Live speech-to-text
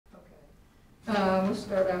we'll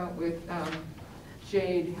start out with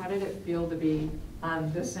Jade. How did it feel to be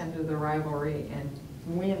on this end of the rivalry and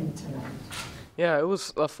win tonight? Yeah, it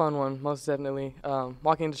was a fun one, most definitely.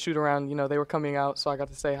 Walking into shoot around, they were coming out, so I got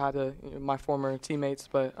to say hi to my former teammates.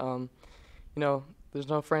 But there's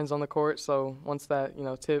no friends on the court, so once that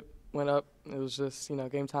tip went up, it was just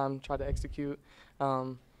game time. Try to execute.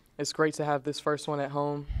 It's great to have this first one at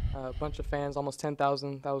home. A bunch of fans, almost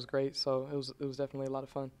 10,000. That was great. So it was definitely a lot of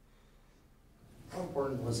fun. How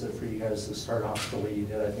important was it for you guys to start off the way you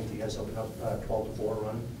did? I think you guys opened up a 12-4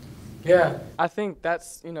 run. Yeah, I think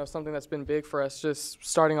that's something that's been big for us, just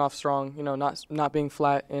starting off strong, not being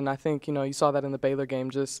flat, and I think you saw that in the Baylor game,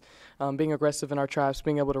 just being aggressive in our traps,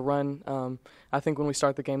 being able to run. I think when we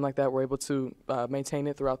start the game like that, we're able to maintain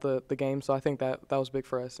it throughout the game. So I think that was big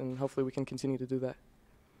for us, and hopefully we can continue to do that.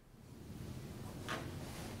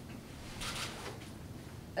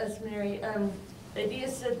 Esmery, Idea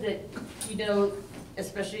said that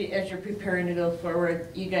especially as you're preparing to go forward,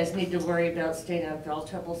 you guys need to worry about staying out of foul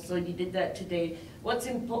trouble. So you did that today.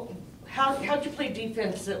 How'd you play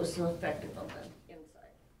defense that was so effective on them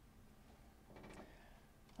inside?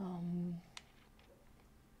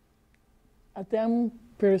 I think I'm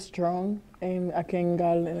pretty strong, and I can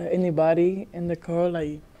guard anybody in the court.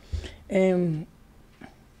 And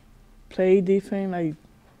play defense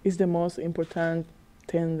is the most important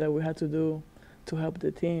thing that we have to do to help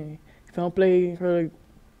the team. If I don't play really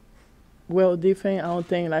well defense, I don't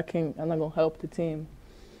think I'm not gonna help the team.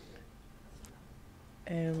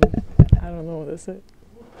 And I don't know, that's it.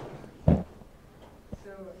 So,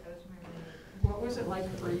 Esmery, what was it like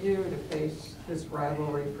for you to face this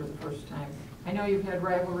rivalry for the first time? I know you've had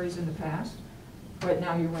rivalries in the past, but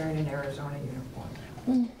now you're wearing an Arizona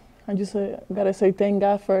uniform. I just gotta say thank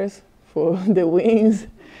God first for the wins.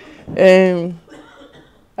 And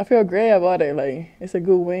I feel great about it. It's a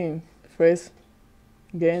good win. First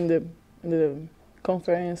game in the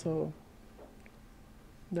conference, so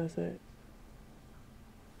that's it.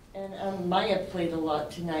 And Maya played a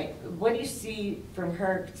lot tonight. What do you see from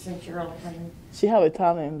her since you're all having? She have a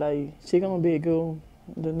talent. She's gonna be good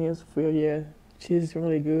the next few years. She's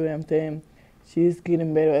really good. I'm telling. She's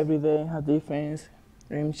getting better every day. Her defense,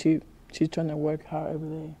 and she's trying to work hard every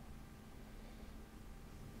day.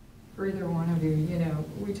 For either one of you,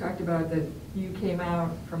 we talked about that you came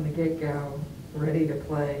out from the get-go ready to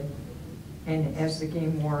play, and as the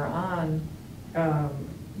game wore on,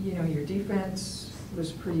 your defense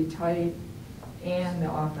was pretty tight and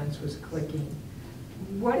the offense was clicking.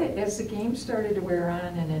 As the game started to wear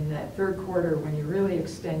on, and in that third quarter when you really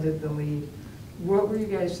extended the lead, what were you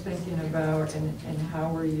guys thinking about, and how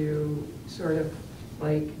were you sort of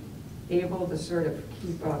able to sort of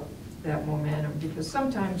keep up that momentum? Because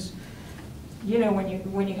sometimes,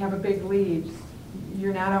 when you have a big lead,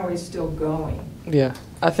 you're not always still going. Yeah,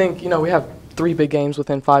 I think we have 3 big games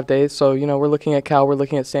within 5 days. So we're looking at Cal, we're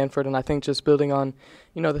looking at Stanford, and I think just building on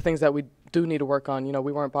the things that we do need to work on.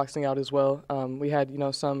 We weren't boxing out as well. We had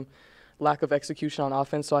some lack of execution on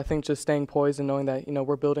offense. So I think just staying poised and knowing that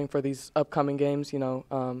we're building for these upcoming games.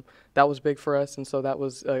 That was big for us, and so that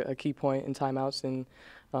was a key point in timeouts. And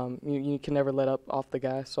you can never let up off the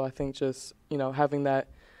gas. So I think just having that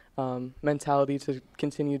mentality to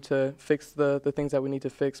continue to fix the things that we need to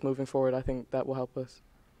fix moving forward, I think that will help us.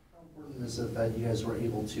 How important is it that you guys were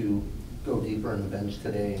able to go deeper in the bench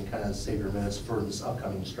today and kind of save your minutes for this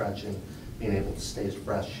upcoming stretch and being able to stay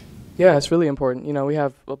fresh? Yeah, it's really important. We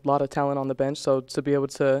have a lot of talent on the bench, so to be able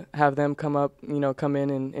to have them come in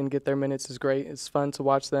and get their minutes is great. It's fun to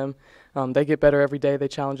watch them. They get better every day. They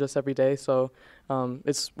challenge us every day, so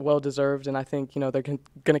it's well-deserved, and I think, they're going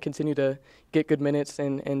to continue to get good minutes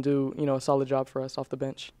and do, a solid job for us off the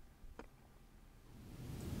bench.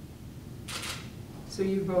 So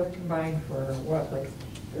you both combined for,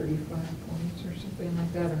 35 points or something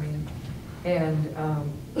like that? I mean,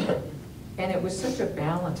 and it was such a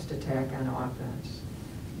balanced attack on offense.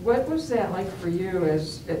 What was that like for you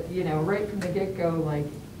as, right from the get-go,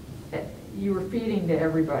 you were feeding to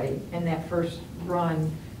everybody, and that first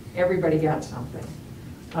run, everybody got something.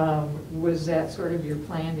 Was that sort of your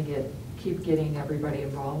plan to keep getting everybody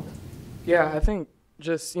involved? Yeah, I think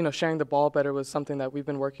just, sharing the ball better was something that we've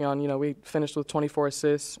been working on. We finished with 24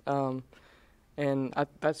 assists. And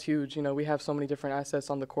that's huge. We have so many different assets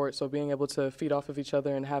on the court, so being able to feed off of each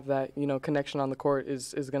other and have that, connection on the court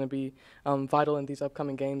is going to be vital in these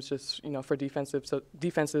upcoming games, just, for defenses,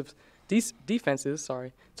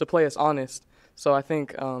 to play us honest. So I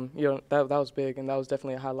think, that was big, and that was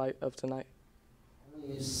definitely a highlight of tonight.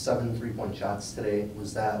 You used 7 3-point shots today.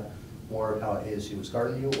 Was that more of how ASU was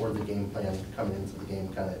guarding you, or the game plan coming into the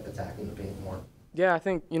game kind of attacking the paint more? Yeah, I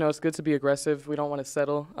think, it's good to be aggressive. We don't want to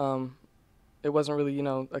settle. It wasn't really,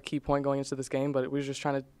 a key point going into this game, but we were just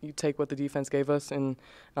trying to take what the defense gave us, and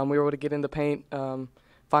we were able to get in the paint,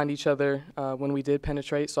 find each other when we did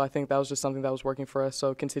penetrate. So I think that was just something that was working for us.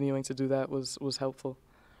 So continuing to do that was helpful.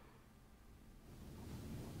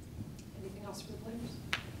 Anything else for the players?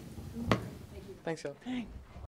 Thank you. Thanks, y'all. Thanks.